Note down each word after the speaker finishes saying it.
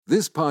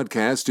This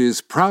podcast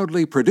is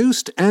proudly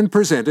produced and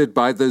presented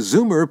by the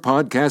Zoomer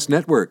Podcast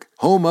Network,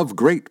 home of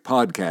great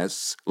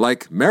podcasts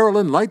like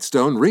Marilyn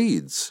Lightstone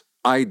Reads,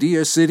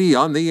 Idea City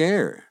on the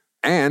Air,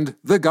 and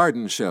The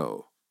Garden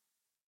Show.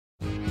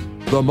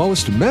 The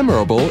most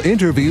memorable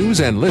interviews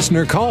and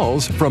listener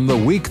calls from the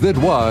week that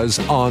was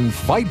on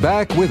Fight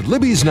Back with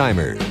Libby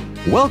Znaimer.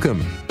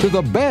 Welcome to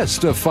the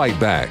best of Fight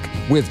Back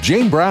with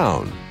Jane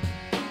Brown.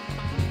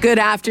 Good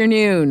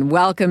afternoon.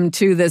 Welcome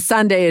to the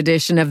Sunday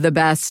edition of the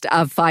Best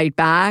of Fight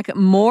Back.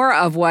 More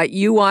of what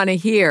you want to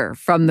hear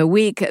from the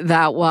week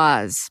that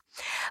was.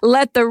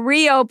 Let the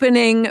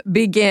reopening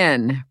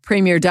begin.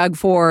 Premier Doug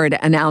Ford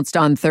announced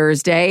on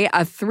Thursday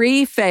a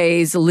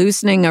 3-phase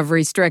loosening of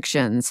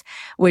restrictions,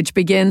 which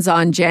begins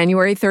on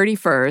January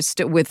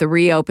 31st with the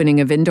reopening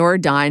of indoor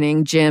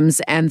dining,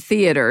 gyms, and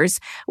theaters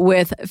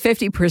with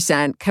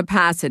 50%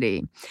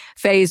 capacity.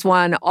 Phase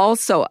 1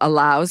 also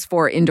allows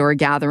for indoor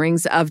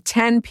gatherings of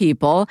 10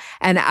 people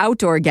and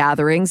outdoor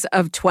gatherings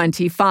of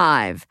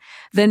 25.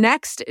 The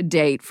next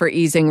date for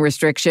easing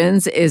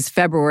restrictions is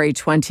February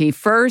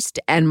 21st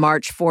and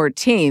March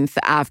 14th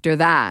after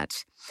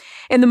that.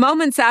 In the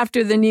moments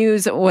after the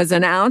news was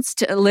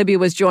announced, Libby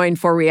was joined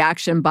for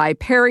reaction by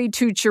Perry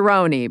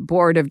Tucciarone,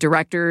 Board of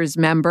Directors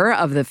member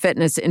of the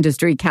Fitness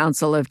Industry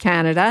Council of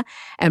Canada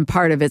and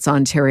part of its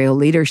Ontario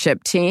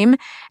leadership team,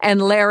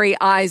 and Larry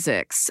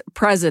Isaacs,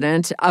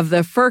 president of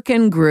the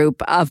Firkin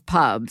Group of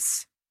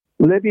Pubs.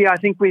 Libby, I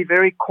think we're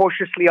very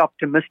cautiously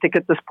optimistic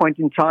at this point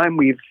in time.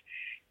 We've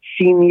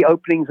seen the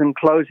openings and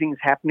closings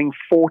happening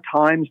 4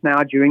 times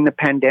now during the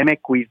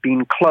pandemic. We've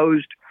been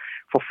closed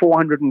for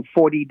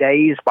 440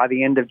 days by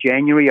the end of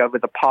January over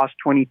the past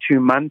 22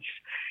 months.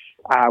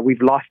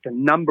 We've lost a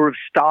number of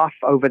staff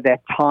over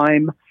that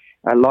time,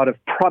 a lot of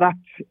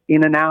product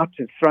in and out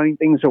and throwing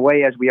things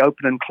away as we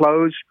open and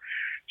close.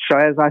 So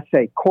as I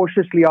say,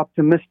 cautiously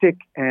optimistic,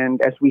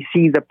 and as we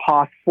see the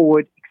path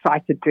forward,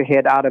 excited to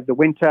head out of the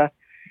winter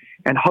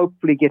and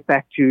hopefully get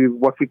back to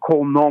what we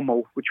call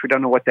normal, which we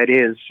don't know what that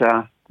is,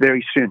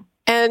 very soon.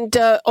 And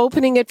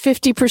opening at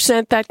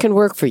 50%, that can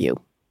work for you?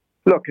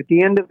 Look, at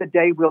the end of the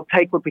day, we'll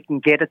take what we can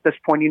get at this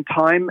point in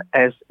time.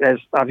 As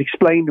I've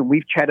explained, and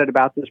we've chatted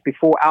about this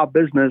before, our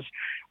business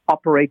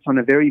operates on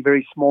a very,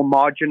 very small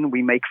margin.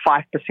 We make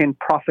 5%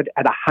 profit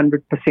at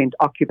 100%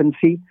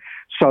 occupancy.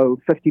 So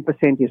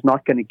 50% is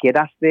not going to get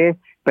us there,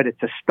 but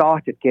it's a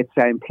start. It gets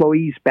our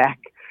employees back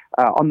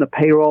on the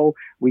payroll.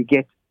 We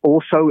get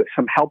also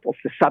some help of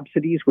the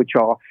subsidies, which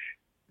are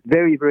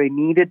very, very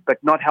needed, but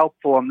not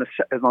helpful on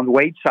the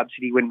wage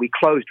subsidy. When we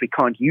closed, we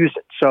can't use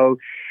it. So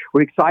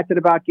we're excited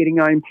about getting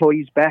our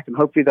employees back, and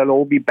hopefully they'll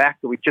all be back.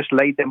 We've just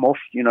laid them off,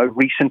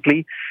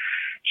 recently.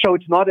 So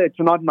it's not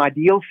an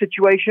ideal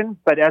situation,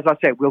 but as I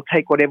said, we'll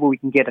take whatever we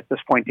can get at this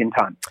point in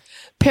time.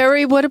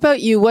 Perry, what about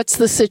you? What's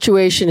the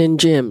situation in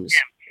gyms?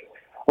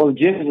 Well, the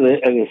gyms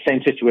are the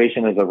same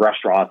situation as the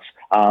restaurants.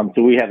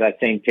 So we have that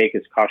same take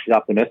as cautiously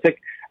optimistic.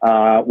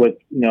 With,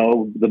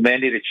 the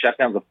mandated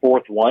shutdown, the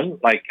 4th one,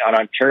 like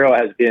Ontario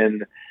has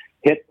been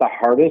hit the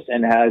hardest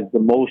and has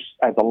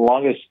the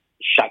longest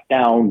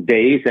shutdown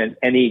days than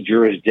any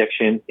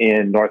jurisdiction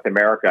in North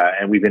America.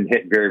 And we've been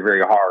hit very,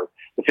 very hard.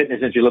 The fitness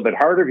industry a little bit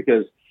harder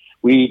because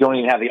we don't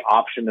even have the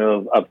option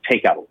of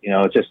takeout.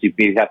 It's just you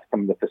have to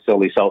come to the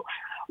facility. So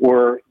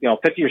we're,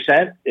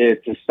 50% is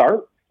to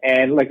start.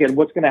 And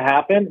what's going to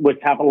happen?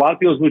 A lot of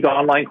people moved to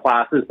online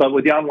classes, but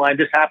with the online,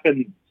 this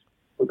happened,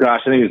 I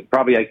think it was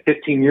probably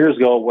 15 years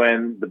ago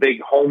when the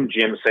big home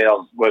gym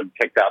sales were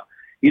picked up.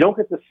 You don't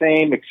get the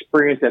same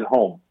experience at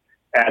home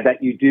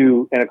that you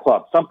do in a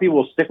club. Some people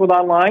will stick with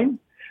online,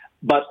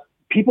 but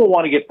people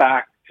want to get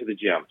back to the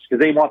gyms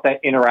because they want that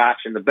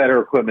interaction, the better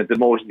equipment,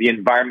 the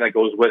environment that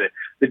goes with it.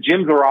 The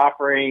gyms were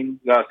offering,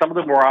 some of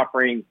them were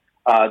offering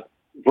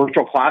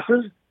virtual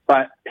classes,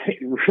 but it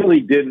really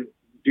didn't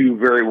do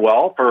very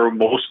well for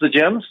most of the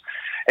gyms.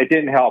 It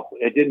didn't help.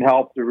 It didn't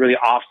help to really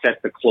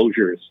offset the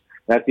closures.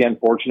 That's the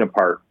unfortunate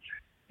part.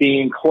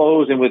 Being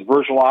closed and with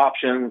virtual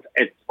options,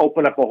 it's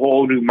opened up a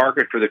whole new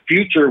market for the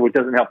future, which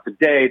doesn't help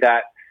today,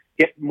 that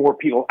get more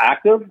people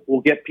active.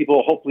 We'll get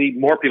hopefully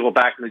more people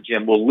back in the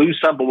gym. We'll lose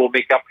some, but we'll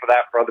make up for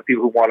that for other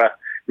people who want to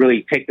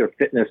really take their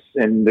fitness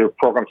and their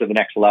program to the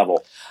next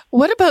level.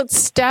 What about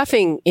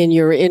staffing in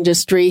your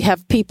industry?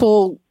 Have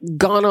people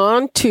gone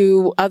on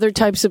to other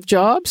types of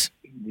jobs?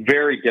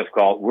 Very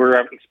difficult. We're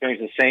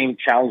experiencing the same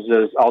challenges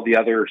as all the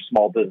other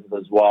small businesses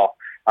as well.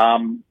 A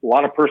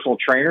lot of personal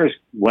trainers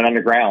went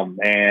underground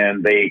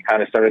and they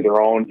kind of started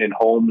their own in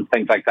homes,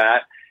 things like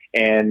that.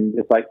 And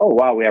it's like, oh,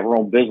 wow, we have our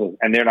own business,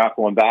 and they're not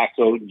going back.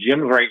 So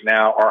gyms right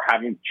now are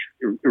having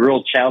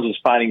real challenges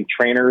finding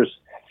trainers,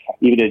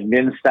 even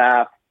admin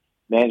staff,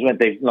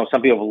 management.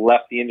 Some people have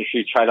left the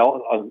industry, tried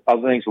all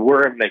other things.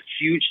 We're having a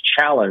huge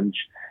challenge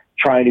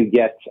trying to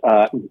get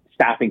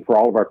staffing for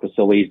all of our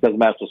facilities. Doesn't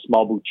matter if it's a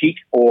small boutique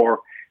or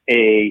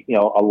a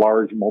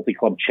large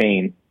multi-club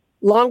chain.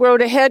 Long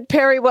road ahead.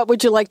 Perry, what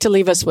would you like to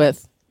leave us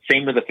with?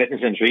 Same with the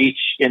fitness industry. Each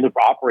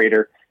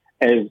operator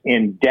is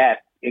in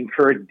debt,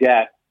 incurred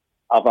debt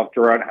of up to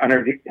around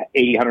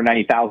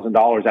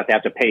 $190,000 that they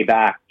have to pay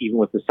back, even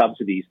with the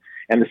subsidies.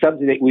 And the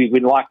subsidy, we've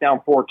been locked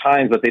down 4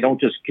 times, but they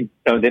don't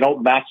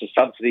match the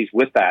subsidies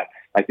with that.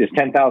 Like this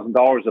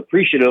 $10,000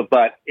 appreciative,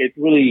 but it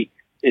really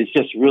is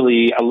just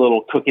really a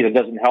little cookie that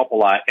doesn't help a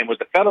lot. And with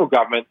the federal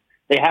government,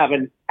 they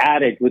haven't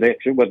added with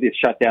these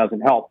shutdowns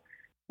and help.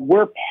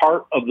 We're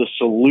part of the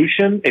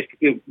solution. If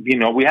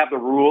we have the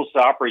rules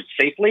to operate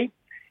safely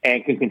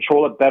and can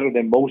control it better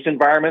than most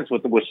environments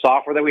with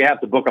software that we have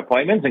to book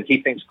appointments and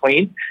keep things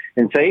clean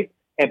and safe.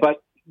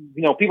 But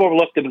people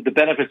overlook the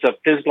benefits of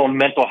physical and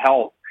mental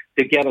health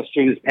to get us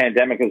through this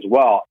pandemic as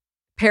well.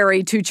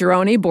 Perry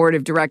Tucciarone, Board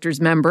of Directors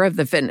member of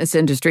the Fitness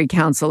Industry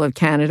Council of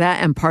Canada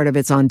and part of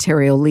its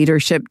Ontario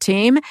leadership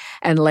team,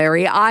 and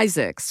Larry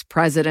Isaacs,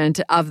 president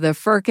of the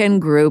Firkin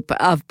Group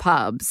of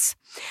Pubs.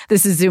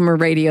 This is Zoomer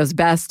Radio's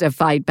Best of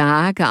Fight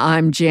Back.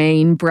 I'm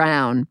Jane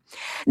Brown.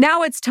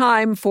 Now it's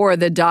time for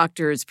the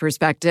doctor's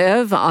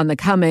perspective on the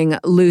coming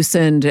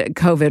loosened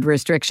COVID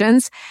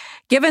restrictions.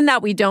 Given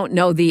that we don't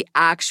know the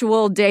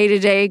actual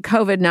day-to-day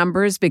COVID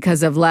numbers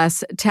because of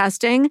less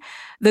testing,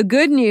 the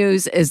good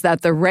news is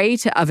that the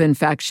rate of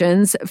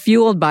infections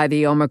fueled by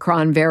the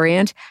Omicron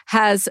variant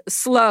has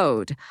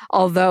slowed,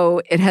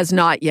 although it has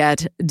not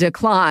yet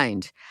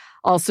declined.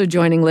 Also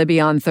joining Libby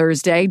on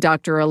Thursday,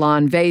 Dr.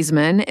 Ilan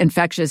Vaisman,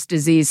 infectious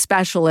disease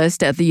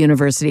specialist at the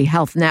University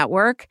Health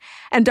Network,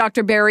 and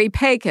Dr. Barry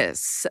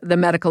Pecos, the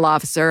medical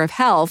officer of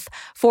health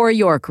for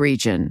York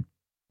Region.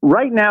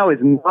 Right now is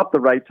not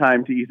the right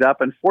time to ease up.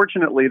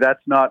 Unfortunately,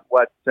 that's not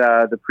what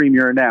the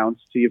Premier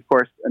announced. He, of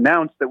course,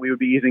 announced that we would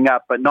be easing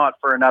up, but not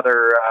for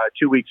another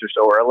 2 weeks or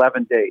so, or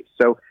 11 days.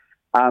 So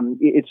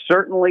it's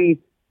certainly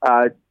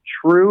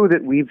true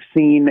that we've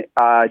seen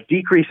a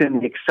decrease in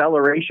the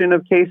acceleration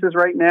of cases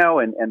right now,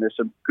 and there's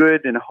some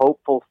good and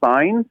hopeful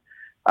signs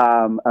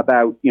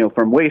about,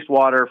 from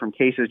wastewater, from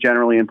cases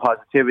generally, and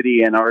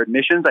positivity and our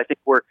admissions. I think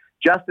we're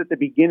just at the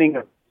beginning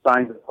of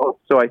signs of hope.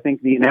 So I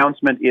think the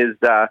announcement is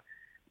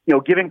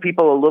giving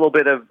people a little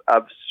bit of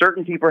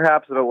certainty,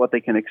 perhaps, about what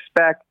they can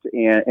expect,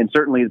 and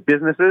certainly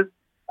businesses.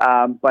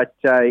 But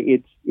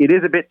it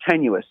is a bit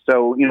tenuous.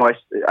 So,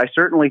 I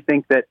certainly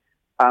think that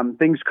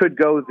things could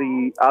go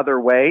the other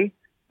way,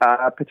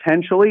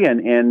 potentially,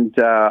 and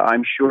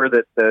I'm sure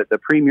that the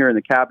Premier and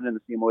the Cabinet and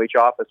the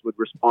CMOH office would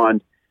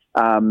respond,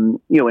 and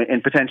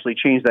potentially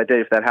change that date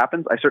if that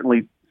happens. I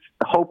certainly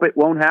hope it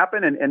won't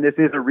happen, and this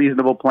is a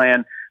reasonable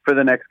plan for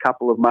the next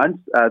couple of months,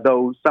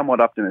 though somewhat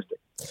optimistic.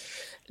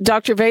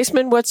 Dr.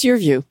 Vaisman, what's your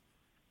view?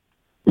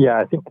 Yeah,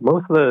 I think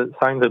most of the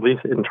signs, at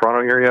least in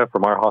Toronto area,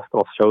 from our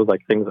hospital shows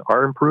like things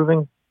are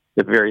improving.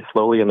 It's very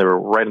slowly, and they're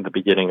right at the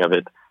beginning of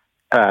it.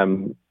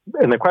 And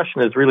the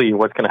question is really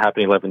what's going to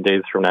happen 11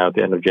 days from now at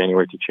the end of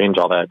January to change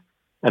all that.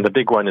 And the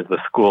big one is the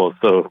schools.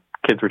 So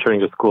kids returning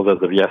to schools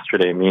as of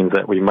yesterday means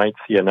that we might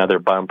see another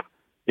bump.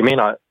 It may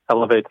not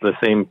elevate to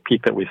the same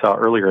peak that we saw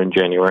earlier in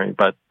January,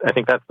 but I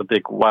think that's the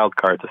big wild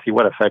card to see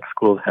what effect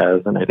schools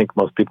has. And I think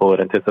most people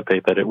would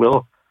anticipate that it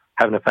will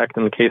have an effect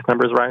in the case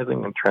numbers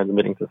rising and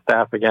transmitting to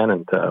staff again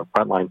and to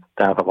frontline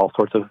staff of all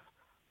sorts of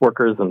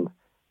workers. And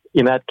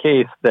in that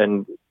case,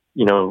 then,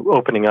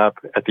 opening up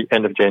at the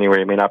end of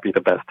January may not be the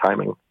best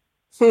timing.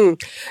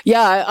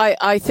 Yeah,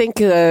 I think,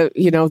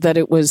 that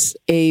it was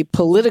a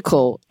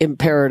political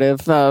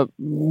imperative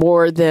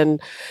more than,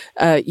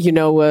 a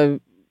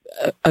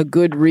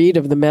good read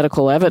of the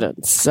medical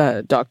evidence,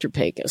 Dr.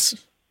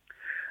 Pecos.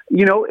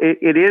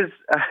 It is,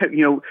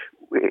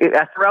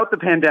 throughout the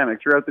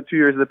pandemic, throughout the 2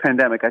 years of the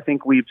pandemic, I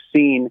think we've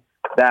seen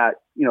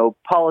that,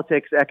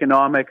 politics,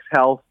 economics,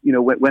 health,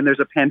 when there's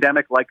a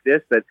pandemic like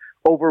this that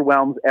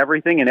overwhelms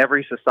everything in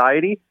every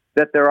society,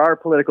 that there are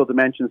political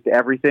dimensions to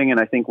everything. And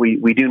I think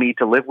we do need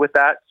to live with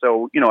that.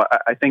 So,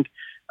 I think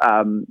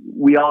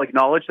we all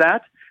acknowledge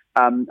that.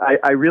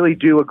 I really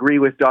do agree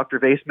with Dr.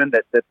 Vaisman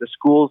that the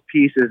schools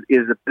piece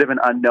is a bit of an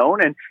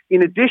unknown. And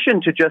in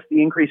addition to just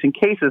the increase in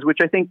cases, which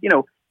I think,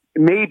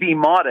 may be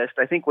modest,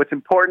 I think what's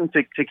important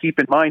to keep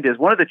in mind is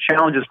one of the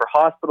challenges for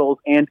hospitals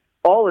and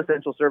all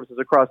essential services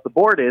across the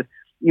board is,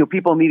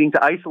 people needing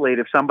to isolate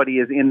if somebody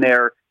is in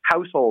their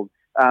household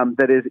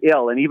that is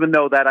ill. And even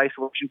though that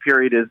isolation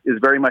period is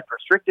very much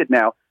restricted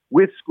now,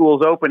 with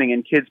schools opening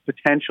and kids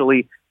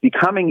potentially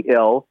becoming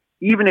ill,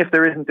 even if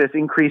there isn't this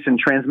increase in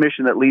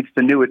transmission that leads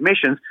to new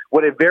admissions,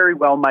 what it very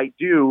well might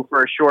do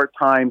for a short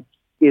time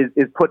is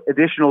put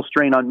additional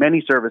strain on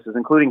many services,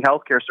 including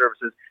healthcare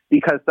services,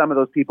 because some of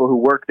those people who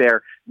work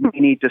there may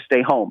need to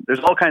stay home. There's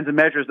all kinds of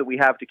measures that we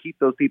have to keep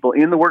those people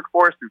in the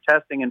workforce through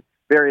testing and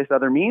various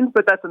other means,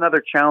 but that's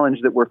another challenge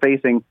that we're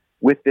facing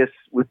with this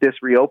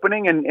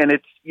reopening, and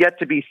it's yet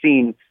to be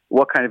seen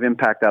what kind of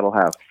impact that'll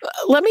have.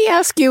 Let me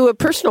ask you a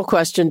personal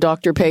question,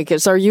 Dr.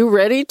 Pecos. Are you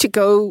ready to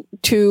go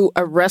to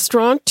a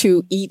restaurant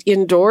to eat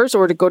indoors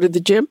or to go to the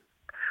gym?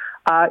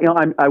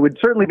 I would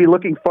certainly be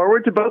looking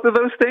forward to both of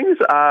those things.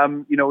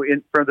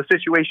 For the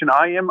situation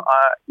I am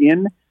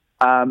in,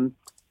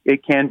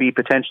 it can be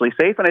potentially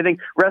safe. And I think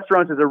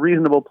restaurants is a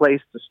reasonable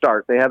place to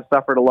start. They have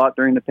suffered a lot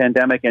during the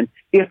pandemic. And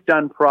if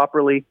done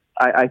properly,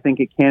 I think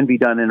it can be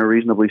done in a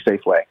reasonably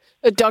safe way.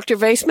 Dr.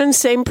 Vaisman,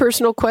 same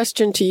personal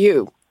question to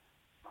you.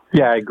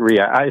 Yeah, I agree.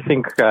 I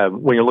think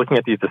when you're looking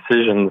at these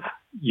decisions,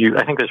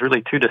 I think there's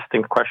really two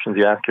distinct questions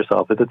you ask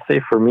yourself. Is it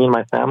safe for me and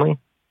my family?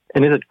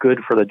 And is it good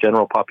for the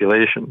general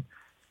population?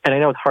 And I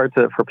know it's hard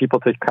for people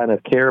to kind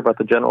of care about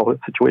the general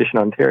situation in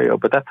Ontario,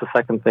 but that's the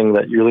second thing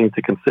that you really need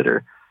to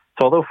consider.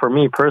 So although for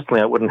me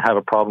personally, I wouldn't have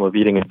a problem with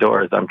eating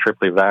indoors. I'm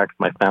triply vaxxed.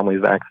 My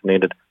family's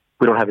vaccinated.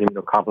 We don't have any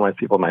immunocompromised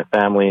people in my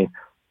family.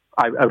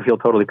 I feel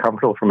totally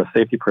comfortable from a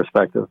safety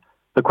perspective.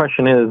 The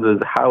question is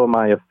how am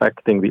I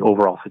affecting the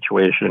overall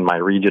situation in my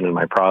region, in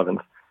my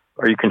province?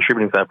 Are you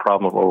contributing to that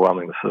problem of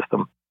overwhelming the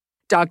system?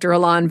 Dr.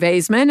 Alon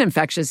Vaisman,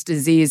 infectious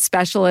disease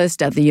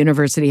specialist at the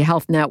University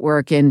Health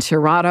Network in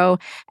Toronto,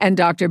 and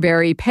Dr.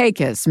 Barry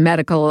Pecos,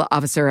 medical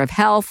officer of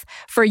health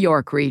for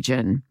York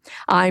Region.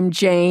 I'm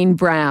Jane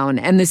Brown,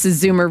 and this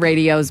is Zoomer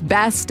Radio's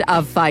Best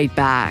of Fight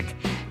Back.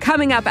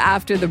 Coming up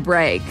after the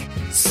break,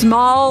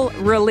 small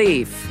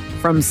relief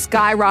from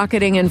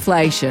skyrocketing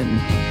inflation.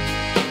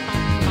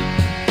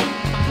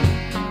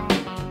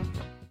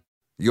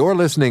 You're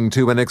listening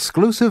to an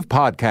exclusive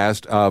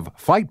podcast of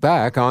Fight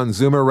Back on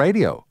Zoomer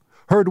Radio.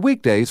 Heard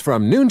weekdays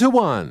from noon to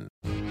 1.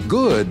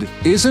 Good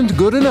isn't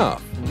good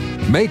enough.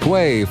 Make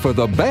way for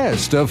the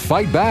best of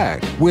Fight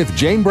Back with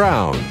Jane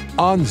Brown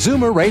on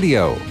Zoomer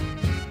Radio.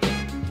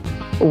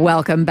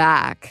 Welcome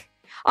back.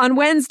 On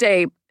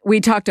Wednesday,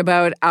 we talked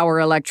about our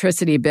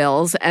electricity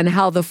bills and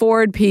how the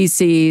Ford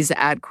PCs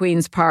at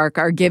Queen's Park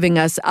are giving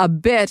us a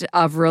bit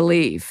of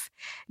relief.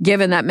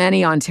 Given that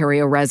many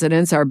Ontario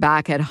residents are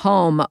back at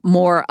home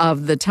more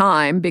of the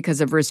time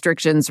because of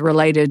restrictions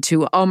related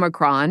to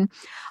Omicron,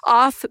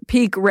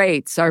 off-peak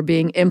rates are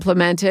being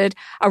implemented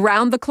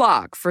around the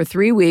clock for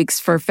 3 weeks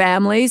for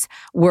families,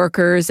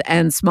 workers,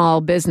 and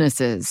small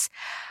businesses.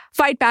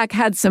 Fight Back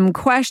had some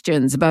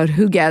questions about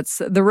who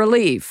gets the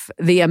relief,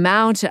 the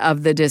amount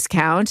of the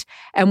discount,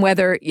 and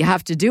whether you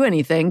have to do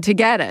anything to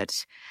get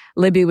it.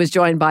 Libby was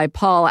joined by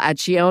Paul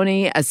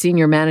Accioni, a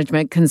senior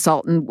management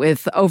consultant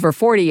with over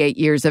 48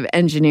 years of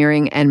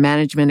engineering and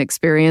management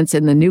experience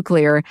in the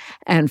nuclear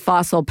and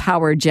fossil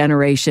power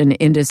generation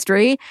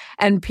industry,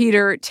 and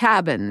Peter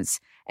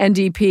Tabbins,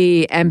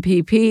 NDP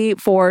MPP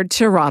for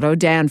Toronto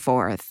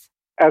Danforth.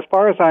 As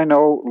far as I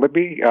know,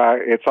 Libby,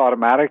 it's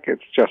automatic.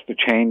 It's just a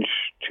change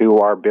to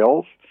our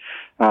bills.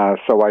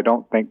 So I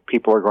don't think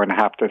people are going to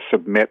have to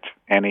submit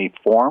any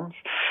forms.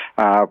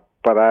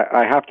 But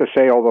I have to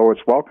say, although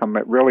it's welcome,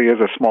 it really is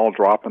a small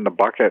drop in the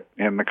bucket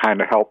in the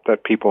kind of help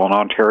that people in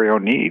Ontario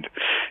need.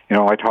 You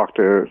know, I talk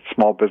to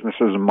small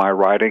businesses in my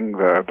riding,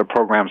 the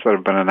programs that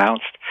have been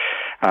announced.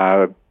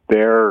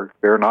 They're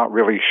not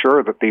really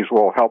sure that these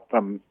will help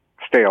them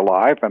stay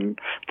alive. And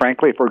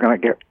frankly, if we're going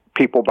to get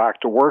people back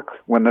to work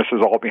when this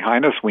is all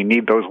behind us, we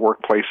need those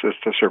workplaces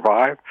to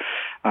survive.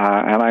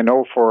 And I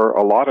know for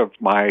a lot of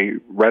my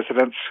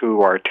residents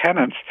who are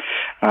tenants,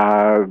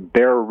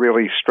 they're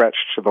really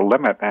stretched to the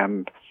limit,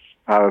 and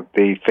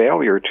the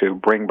failure to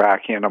bring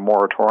back in a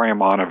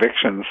moratorium on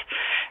evictions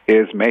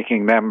is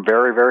making them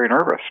very, very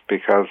nervous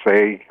because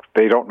they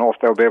don't know if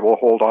they'll be able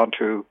to hold on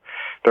to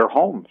their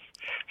homes.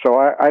 So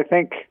I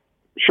think,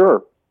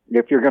 sure,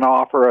 if you're going to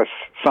offer us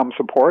some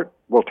support,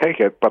 we'll take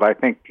it. But I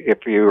think if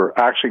you're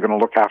actually going to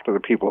look after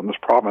the people in this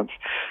province,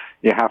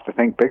 you have to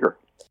think bigger.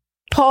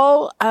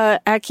 Paul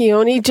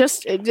Accioni,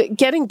 just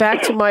getting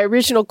back to my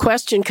original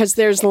question, because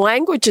there's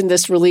language in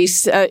this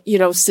release,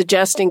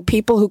 suggesting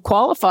people who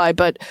qualify.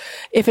 But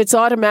if it's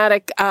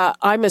automatic,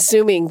 I'm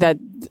assuming that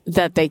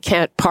they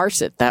can't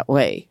parse it that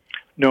way.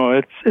 No,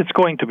 it's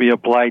going to be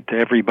applied to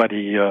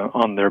everybody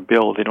on their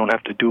bill. They don't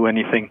have to do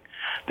anything.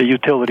 The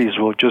utilities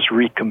will just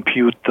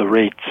recompute the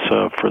rates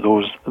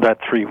for that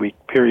 3-week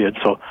period.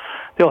 So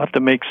they'll have to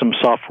make some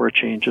software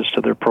changes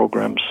to their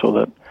programs so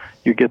that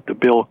you get the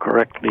bill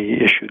correctly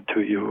issued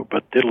to you.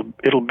 But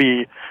it'll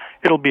be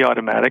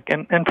automatic.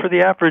 And for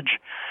the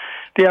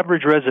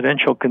average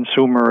residential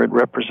consumer, it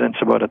represents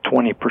about a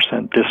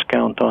 20%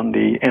 discount on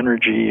the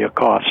energy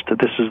cost.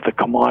 This is the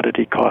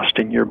commodity cost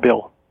in your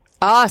bill.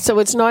 So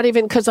it's not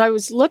even, because I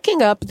was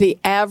looking up the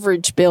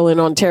average bill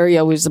in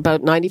Ontario is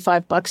about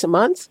 $95 a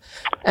month.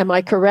 Am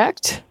I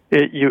correct?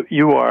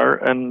 You are,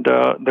 and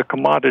the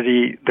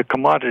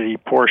commodity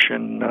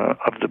portion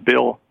of the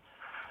bill,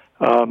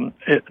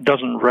 it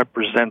doesn't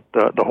represent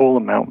the whole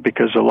amount,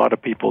 because a lot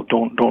of people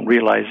don't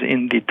realize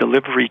in the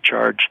delivery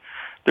charge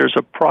there's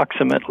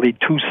approximately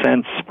 2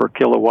 cents per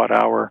kilowatt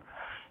hour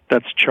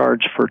that's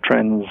charged for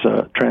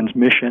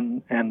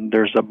transmission, and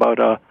there's about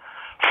a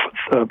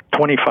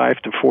 $25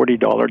 to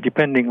 $40,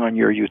 depending on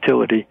your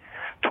utility,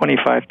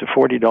 $25 to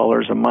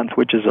 $40 a month,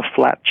 which is a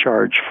flat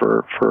charge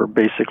for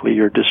basically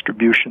your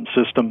distribution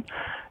system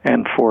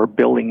and for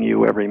billing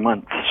you every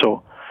month.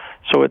 So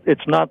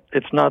it's not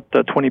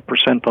the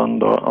 20% on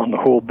the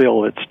whole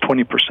bill. It's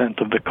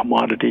 20% of the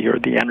commodity or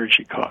the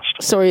energy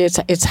cost. Sorry,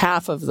 it's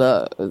half of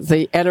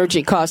the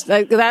energy cost.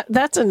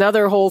 That's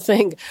another whole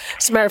thing.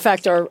 As a matter of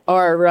fact,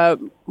 our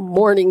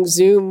morning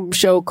Zoom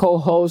show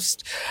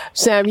co-host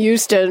Sam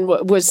Houston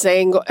was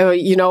saying,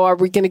 are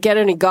we going to get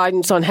any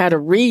guidance on how to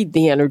read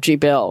the energy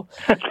bill?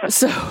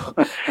 It's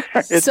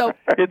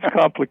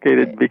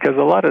complicated because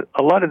a lot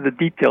of the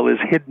detail is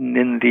hidden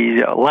in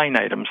the line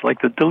items.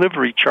 Like the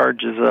delivery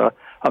charge is a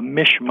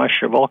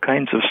mishmash of all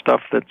kinds of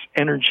stuff that's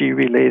energy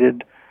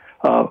related,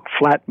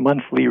 flat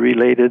monthly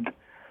related.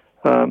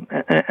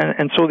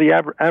 And so the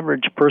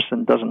average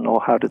person doesn't know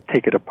how to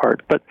take it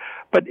apart. But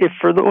if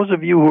for those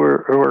of you who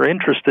are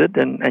interested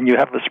and you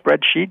have a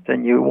spreadsheet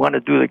and you want to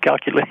do the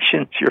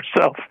calculations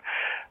yourself,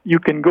 you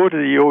can go to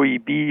the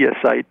OEB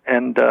site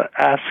and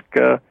ask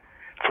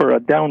for a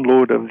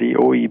download of the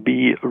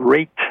OEB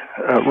rate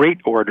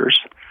orders,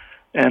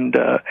 and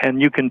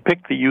you can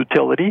pick the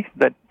utility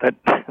that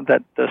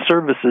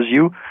services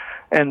you.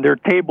 And there are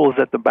tables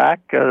at the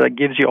back that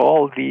gives you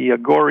all the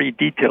gory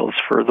details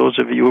for those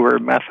of you who are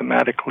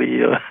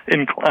mathematically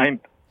inclined.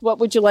 What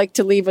would you like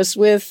to leave us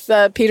with,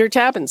 Peter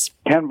Tabuns?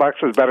 $10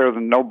 is better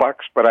than no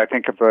bucks, but I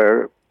think if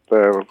the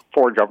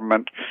Ford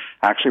government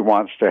actually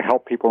wants to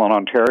help people in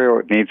Ontario,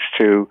 it needs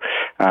to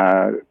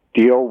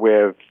deal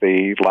with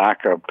the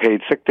lack of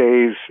paid sick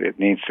days. It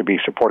needs to be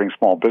supporting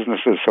small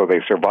businesses so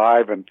they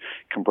survive and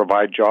can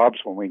provide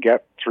jobs when we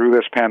get through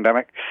this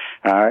pandemic.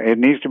 It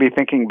needs to be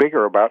thinking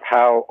bigger about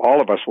how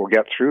all of us will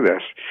get through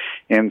this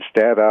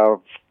instead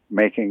of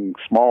making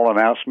small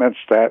announcements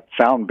that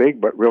sound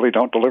big but really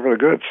don't deliver the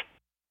goods.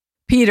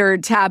 Peter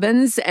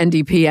Tabuns,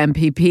 NDP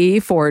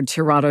MPP for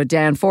Toronto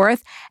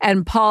Danforth,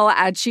 and Paul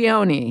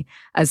Accioni,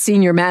 a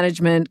senior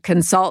management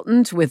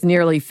consultant with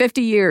nearly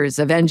 50 years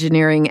of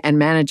engineering and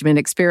management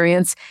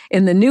experience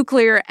in the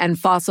nuclear and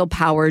fossil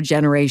power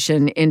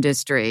generation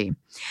industry.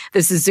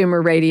 This is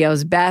Zoomer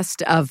Radio's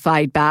Best of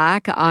Fight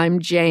Back. I'm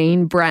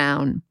Jane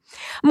Brown.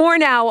 More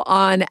now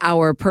on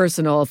our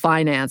personal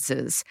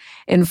finances.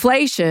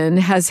 Inflation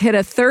has hit a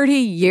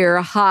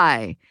 30-year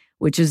high,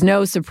 which is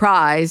no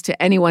surprise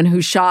to anyone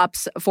who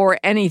shops for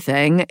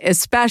anything,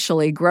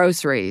 especially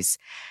groceries.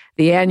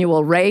 The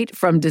annual rate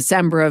from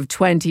December of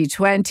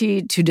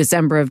 2020 to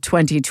December of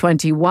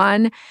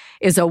 2021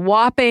 is a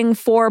whopping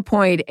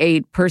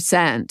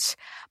 4.8%.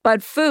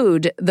 But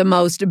food, the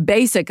most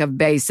basic of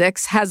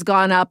basics, has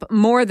gone up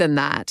more than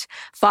that,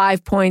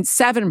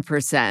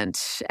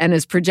 5.7%, and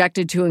is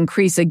projected to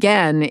increase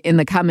again in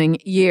the coming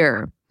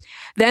year.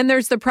 Then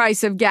there's the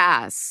price of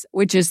gas,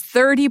 which is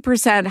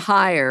 30%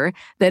 higher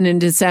than in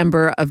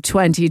December of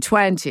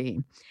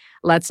 2020.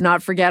 Let's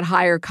not forget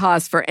higher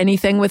costs for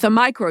anything with a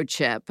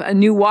microchip, a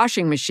new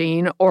washing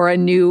machine, or a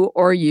new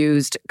or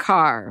used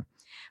car.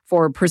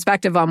 For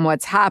perspective on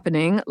what's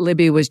happening,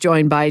 Libby was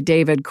joined by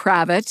David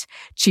Kravitz,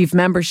 Chief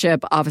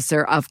Membership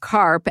Officer of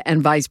CARP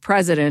and Vice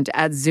President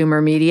at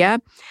Zoomer Media,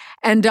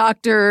 and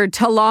Dr.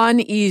 Talon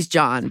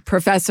Easjohn,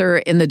 Professor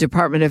in the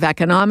Department of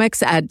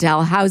Economics at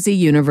Dalhousie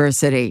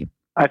University.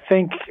 I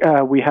think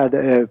we had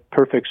a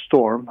perfect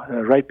storm.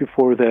 Right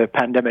before the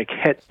pandemic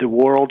hit the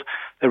world,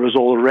 there was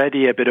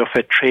already a bit of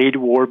a trade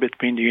war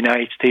between the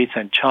United States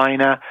and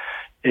China.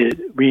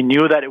 We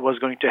knew that it was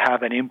going to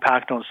have an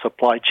impact on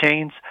supply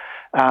chains,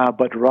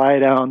 but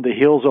right on the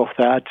heels of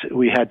that,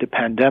 we had the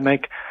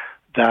pandemic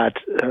that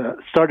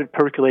started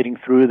percolating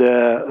through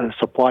the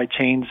supply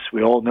chains.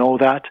 We all know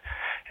that.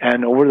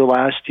 And over the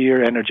last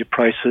year, energy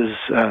prices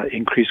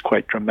increased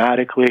quite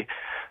dramatically.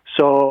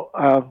 So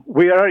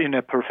we are in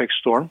a perfect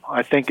storm.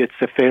 I think it's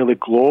a fairly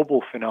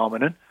global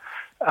phenomenon,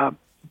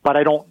 but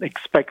I don't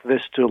expect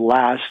this to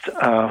last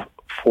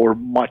for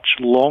much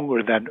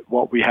longer than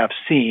what we have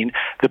seen,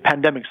 the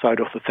pandemic side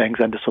of the things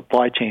and the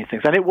supply chain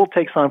things. And it will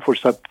take time for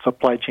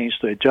supply chains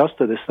to adjust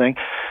to this thing,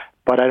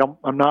 but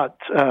I'm not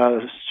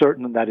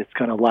certain that it's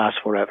going to last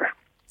forever.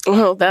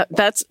 Well,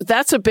 that's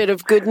a bit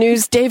of good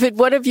news. David,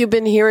 what have you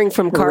been hearing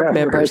from CARP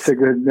members? That's a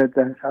good.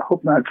 I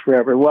hope not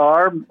forever.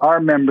 Well, our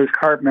members,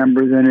 CARP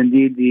members, and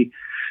indeed the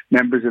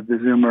members of the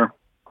Zoomer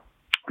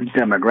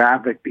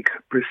demographic,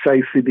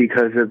 precisely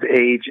because of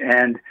age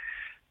and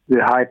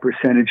the high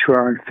percentage who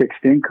are on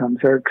fixed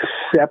incomes, are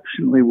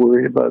exceptionally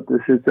worried about this.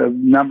 It's the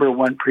number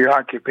one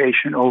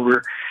preoccupation.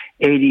 Over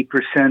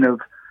 80% of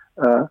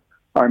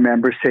our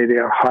members say they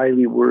are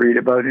highly worried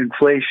about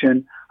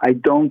inflation. I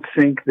don't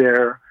think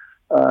they're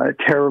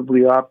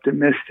terribly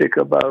optimistic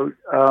about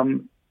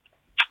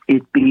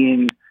it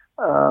being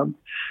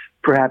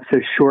perhaps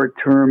as short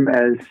term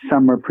as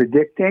some are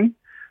predicting,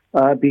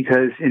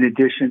 because in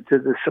addition to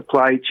the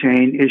supply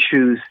chain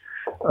issues,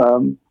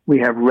 we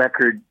have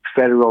record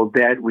federal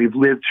debt. We've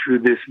lived through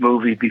this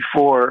movie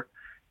before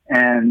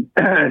and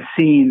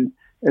seen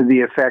the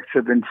effects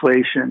of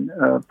inflation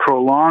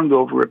prolonged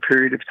over a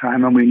period of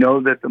time, and we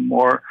know that the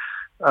more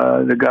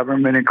the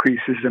government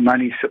increases the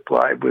money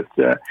supply with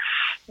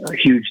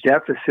huge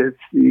deficits,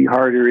 the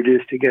harder it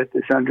is to get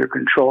this under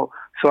control.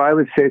 So I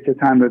would say it's a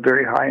time of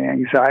very high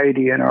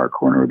anxiety in our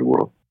corner of the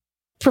world.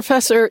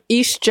 Professor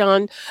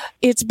Eastjohn,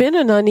 it's been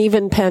an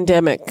uneven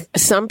pandemic.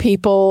 Some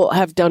people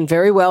have done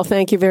very well,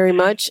 thank you very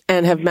much,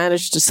 and have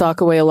managed to sock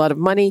away a lot of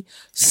money.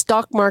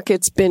 Stock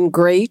market's been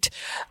great.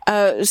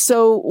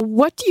 So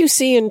what do you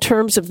see in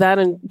terms of that,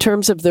 in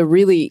terms of the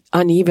really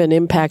uneven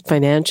impact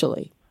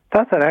financially?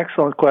 That's an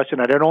excellent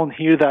question, and I don't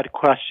hear that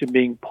question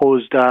being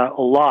posed a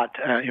lot,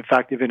 in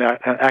fact, even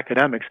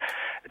academics.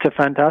 It's a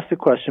fantastic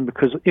question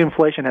because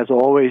inflation has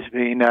always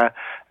been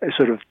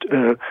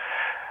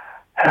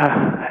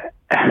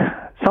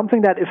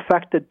something that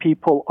affected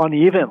people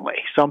unevenly.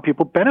 Some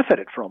people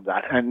benefited from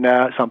that, and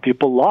some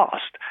people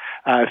lost.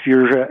 If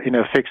you're in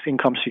a fixed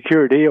income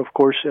security, of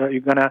course, you're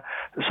going to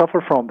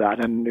suffer from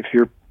that. And if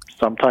you're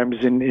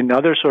sometimes in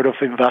other sort of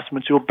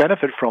investments, you'll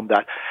benefit from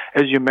that.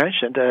 As you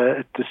mentioned,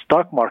 the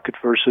stock market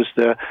versus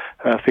the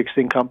fixed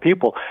income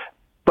people.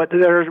 But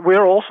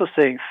we're also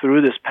seeing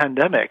through this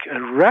pandemic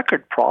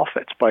record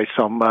profits by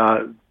some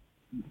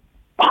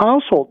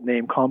household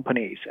name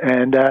companies,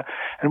 and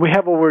we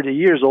have over the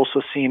years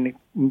also seen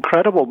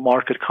incredible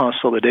market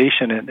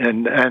consolidation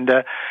and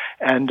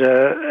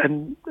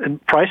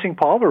pricing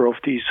power of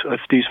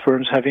these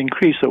firms have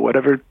increased. So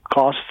whatever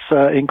costs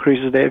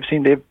increases they have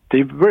seen,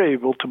 they were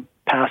able to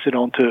pass it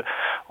on to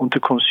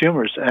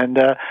consumers, and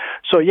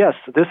so yes,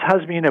 this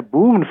has been a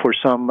boon for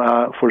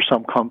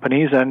some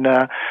companies and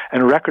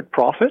record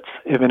profits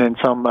even in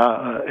some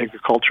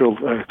agricultural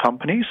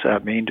companies,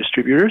 main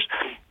distributors.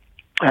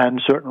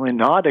 And certainly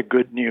not a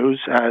good news,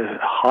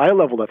 high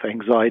level of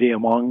anxiety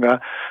among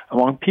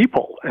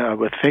people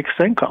with fixed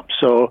income.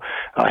 So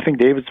I think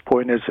David's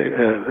point is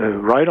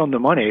right on the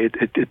money.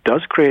 It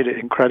does create an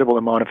incredible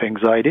amount of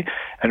anxiety.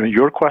 And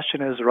your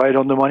question is right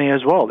on the money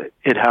as well.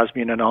 It has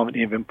been an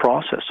uneven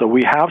process. So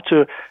we have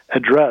to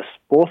address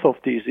both of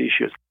these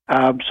issues.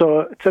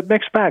 So it's a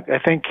mixed bag. I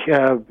think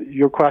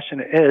your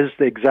question is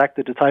the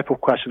type of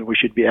question we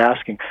should be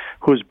asking.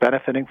 Who's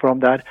benefiting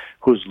from that?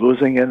 Who's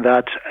losing in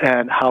that?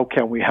 And how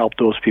can we help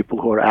those people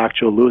who are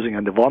actually losing,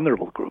 and the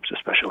vulnerable groups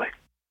especially?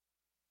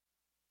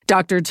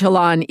 Dr.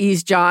 Talon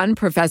Eastjohn,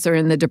 professor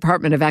in the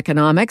Department of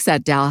Economics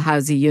at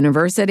Dalhousie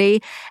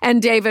University,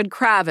 and David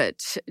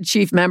Kravitz,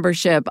 chief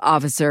membership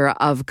officer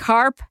of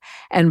CARP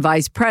and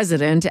vice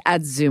president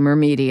at Zoomer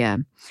Media.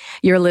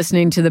 You're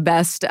listening to the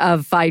best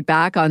of Fight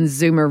Back on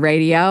Zoomer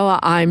Radio.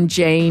 I'm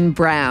Jane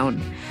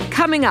Brown.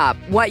 Coming up,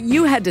 what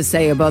you had to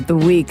say about the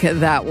week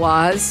that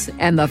was,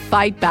 and the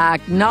Fight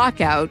Back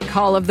Knockout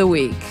Call of the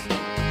Week.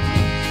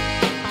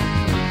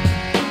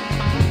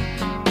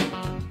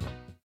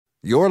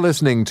 You're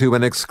listening to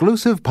an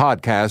exclusive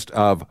podcast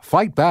of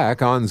Fight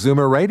Back on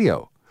Zoomer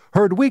Radio.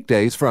 Heard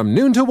weekdays from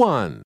noon to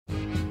 1.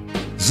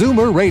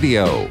 Zoomer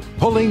Radio,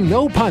 pulling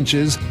no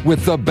punches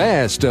with the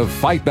best of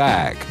Fight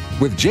Back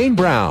with Jane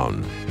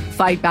Brown.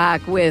 Fight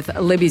Back with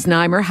Libby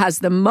Znaimer has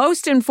the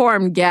most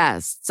informed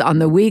guests on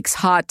the week's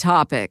hot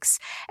topics,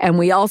 and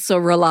we also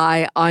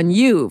rely on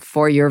you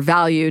for your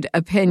valued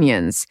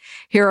opinions.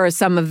 Here are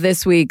some of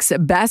this week's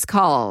best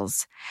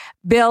calls.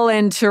 Bill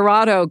in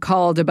Toronto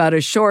called about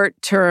a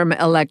short-term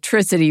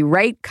electricity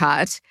rate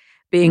cut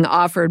being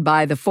offered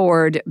by the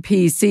Ford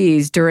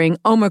PCs during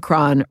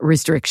Omicron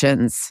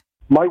restrictions.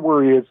 My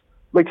worry is,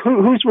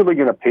 who's really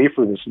going to pay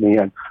for this in the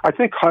end? I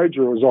think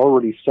hydro is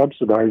already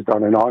subsidized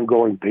on an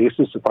ongoing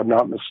basis, if I'm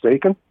not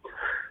mistaken.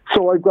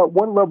 So I've got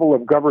one level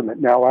of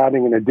government now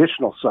adding an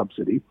additional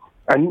subsidy.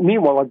 And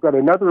meanwhile, I've got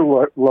another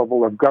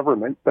level of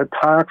government that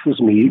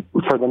taxes me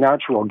for the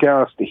natural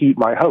gas to heat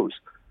my house.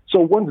 So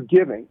one's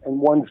giving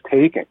and one's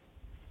taking.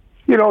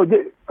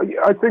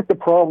 I think the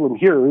problem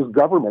here is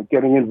government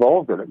getting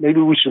involved in it. Maybe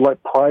we should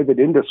let private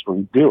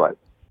industry do it.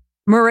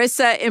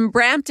 Marissa in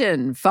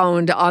Brampton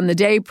phoned on the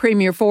day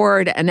Premier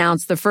Ford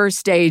announced the first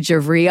stage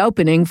of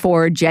reopening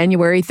for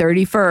January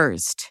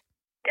 31st.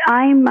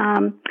 I'm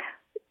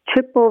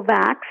triple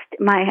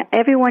vaxxed.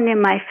 Everyone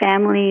in my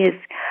family is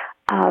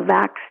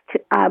vaxxed,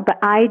 but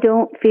I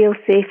don't feel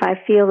safe.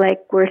 I feel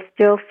like we're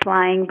still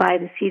flying by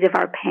the seat of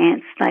our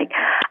pants.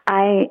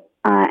 I'm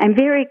a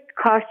very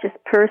cautious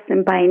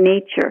person by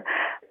nature,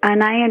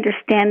 and I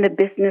understand the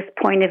business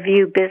point of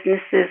view.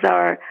 Businesses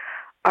are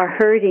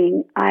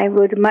hurting. I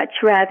would much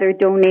rather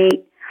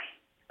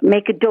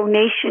make a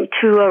donation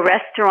to a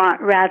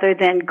restaurant rather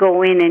than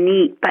go in and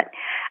eat. But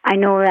I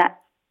know that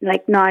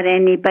not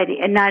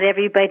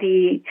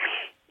everybody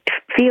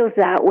feels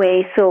that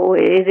way, so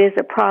it is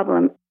a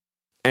problem.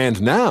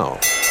 And now,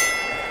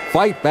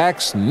 Fight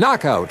Back's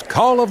Knockout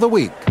Call of the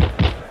Week.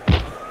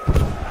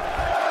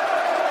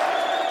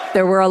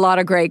 There were a lot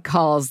of great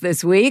calls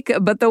this week,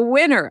 but the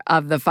winner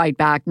of the Fight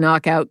Back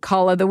Knockout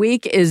Call of the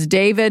Week is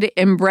David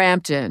in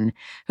Brampton,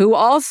 who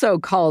also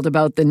called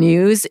about the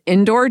news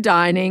indoor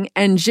dining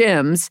and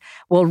gyms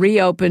will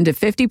reopen to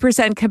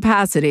 50%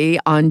 capacity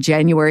on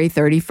January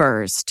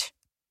 31st.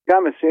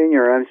 I'm a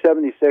senior. I'm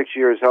 76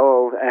 years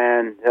old,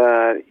 and,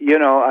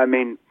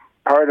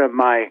 part of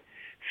my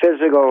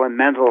physical and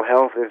mental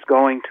health is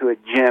going to a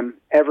gym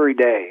every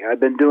day. I've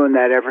been doing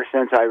that ever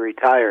since I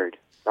retired,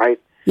 right?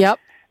 Yep.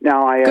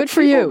 Now, I have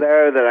people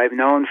there that I've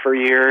known for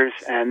years,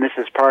 and this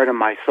is part of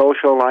my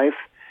social life.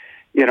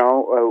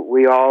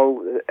 We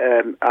all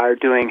are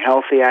doing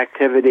healthy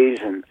activities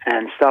and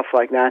stuff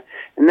like that.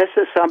 And this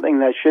is something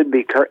that should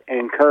be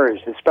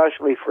encouraged,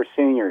 especially for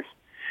seniors.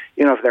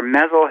 If their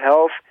mental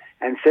health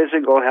and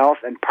physical health,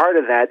 and part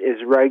of that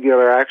is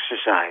regular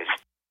exercise.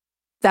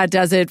 That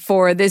does it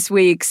for this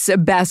week's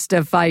Best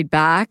of Fight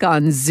Back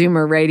on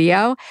Zoomer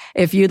Radio.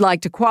 If you'd like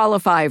to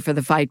qualify for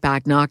the Fight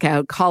Back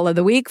Knockout Call of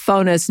the Week,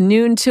 phone us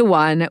noon to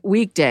 1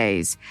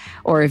 weekdays.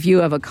 Or if you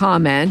have a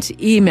comment,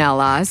 email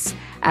us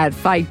at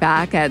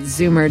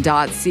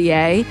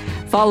fightback@zoomer.ca.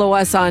 Follow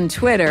us on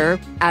Twitter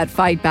at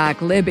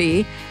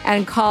FightbackLibby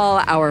and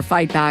call our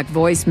Fight Back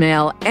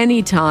voicemail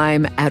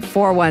anytime at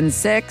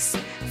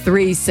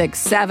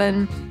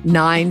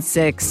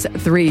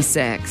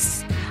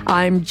 416-367-9636.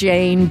 I'm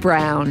Jane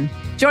Brown.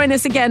 Join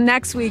us again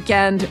next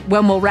weekend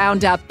when we'll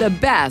round up the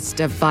best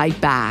of Fight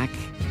Back.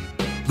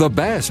 The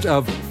Best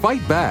of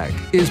Fight Back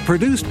is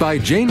produced by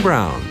Jane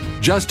Brown,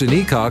 Justin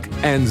Eacock,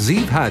 and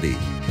Zeev Hadi,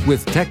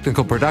 with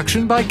technical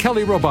production by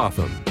Kelly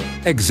Robotham.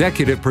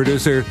 Executive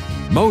producer,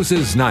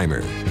 Moses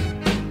Znaimer.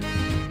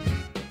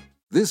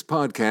 This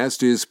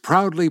podcast is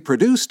proudly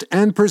produced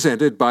and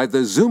presented by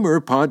the Zoomer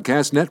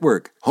Podcast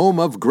Network, home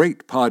of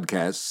great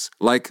podcasts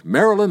like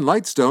Marilyn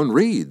Lightstone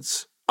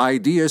Reads,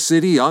 Idea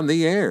City on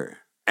the Air,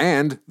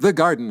 and The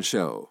Garden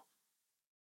Show.